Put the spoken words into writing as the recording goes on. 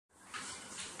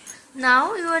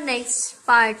Now your next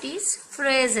part is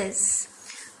phrases.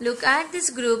 Look at this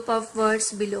group of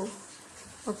words below.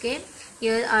 Okay,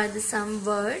 here are the some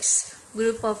words,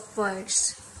 group of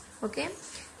words. Okay,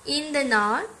 in the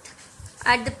north,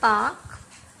 at the park,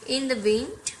 in the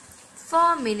wind,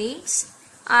 4 minutes,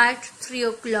 at 3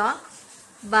 o'clock,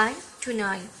 by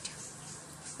tonight.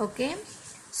 Okay,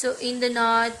 so in the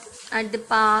north, at the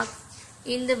park,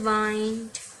 in the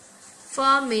wind,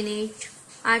 4 minutes,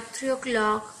 at 3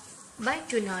 o'clock, by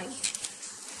tonight.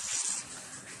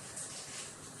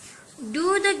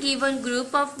 Do the given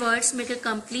group of words make a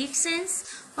complete sense?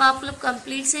 आप लोग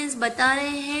complete sense बता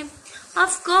रहे हैं?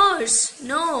 Of course,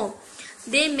 no.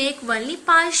 They make only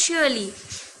partially.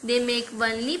 They make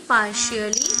only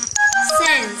partially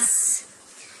sense.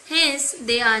 Hence,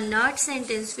 they are not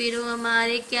sentence. फिर वो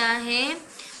हमारे क्या है?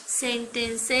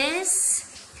 Sentences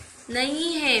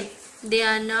नहीं है. They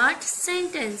are not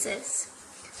sentences.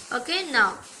 Okay,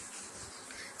 now.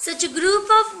 Such a group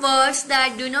of words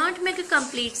that do not make a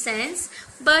complete sense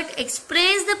but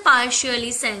express the partially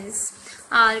sense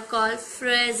are called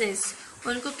phrases.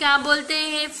 उनको क्या बोलते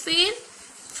हैं फिर?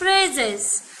 Phrases.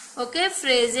 Okay,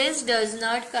 phrases does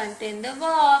not contain the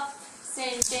verb.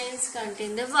 Sentence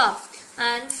contain the verb.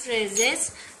 And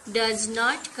phrases does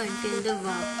not contain the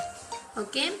verb.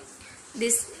 Okay,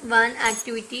 this one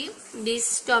activity,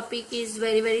 this topic is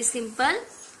very simple.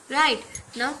 Right,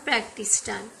 now practice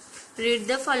time. Read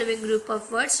the following group of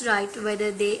words. Write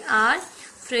whether they are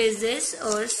phrases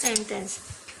or sentence.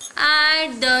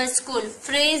 At the school.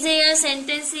 Phrase है या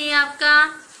sentence है आपका?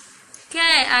 क्या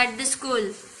है at the school?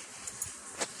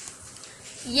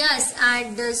 Yes,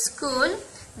 at the school.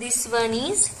 This one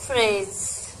is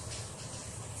phrase.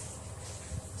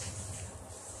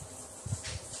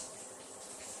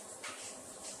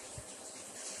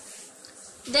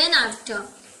 Then after,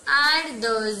 at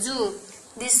the zoo.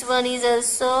 This one is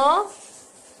also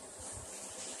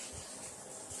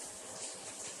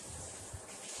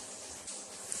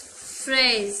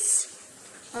phrase.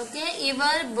 Okay,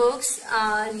 your books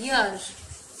are here.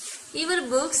 Your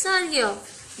books are here.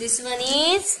 This one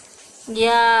is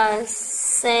yes,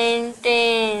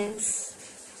 sentence.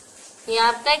 ये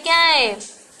आपका क्या है?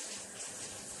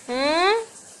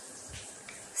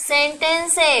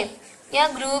 Sentence है या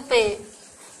group है?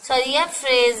 Sorry, या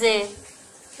phrase है?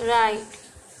 Right.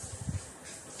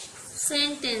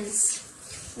 Sentence.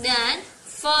 Then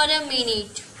for a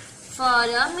minute. For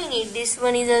a minute. This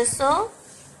one is also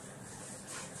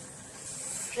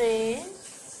phrase.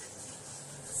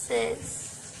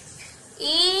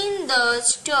 In the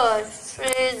store.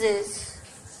 Phrases.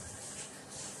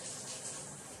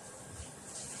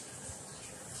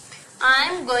 I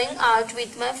am going out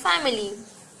with my family.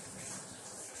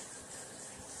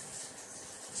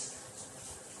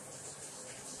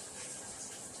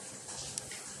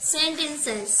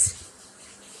 Sentences.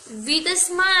 With a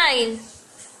smile.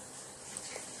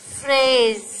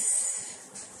 Phrase.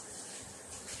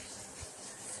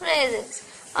 Phrases.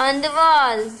 On the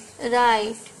wall.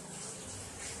 Right.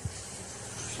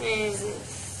 Phrases.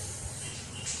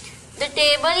 The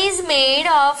table is made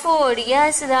of wood.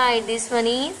 Yes, right. This one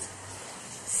is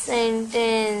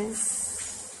sentence.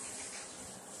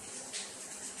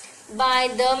 By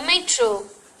the metro.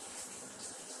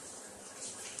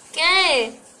 क्या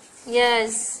है?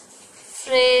 Yes,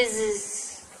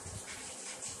 phrases.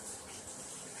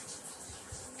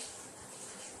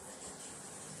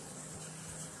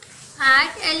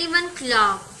 At 11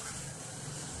 o'clock.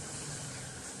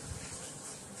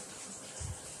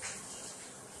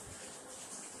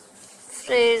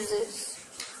 Phrases.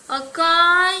 A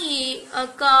car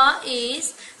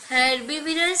is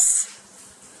herbivorous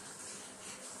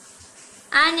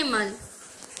animal.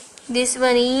 This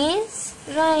one is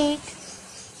right.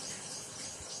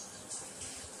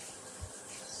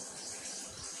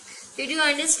 Did you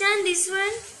understand this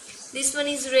one? This one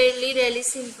is really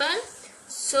simple.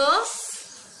 So,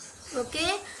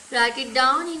 okay, write it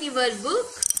down in your book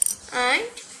and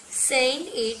send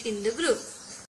it in the group.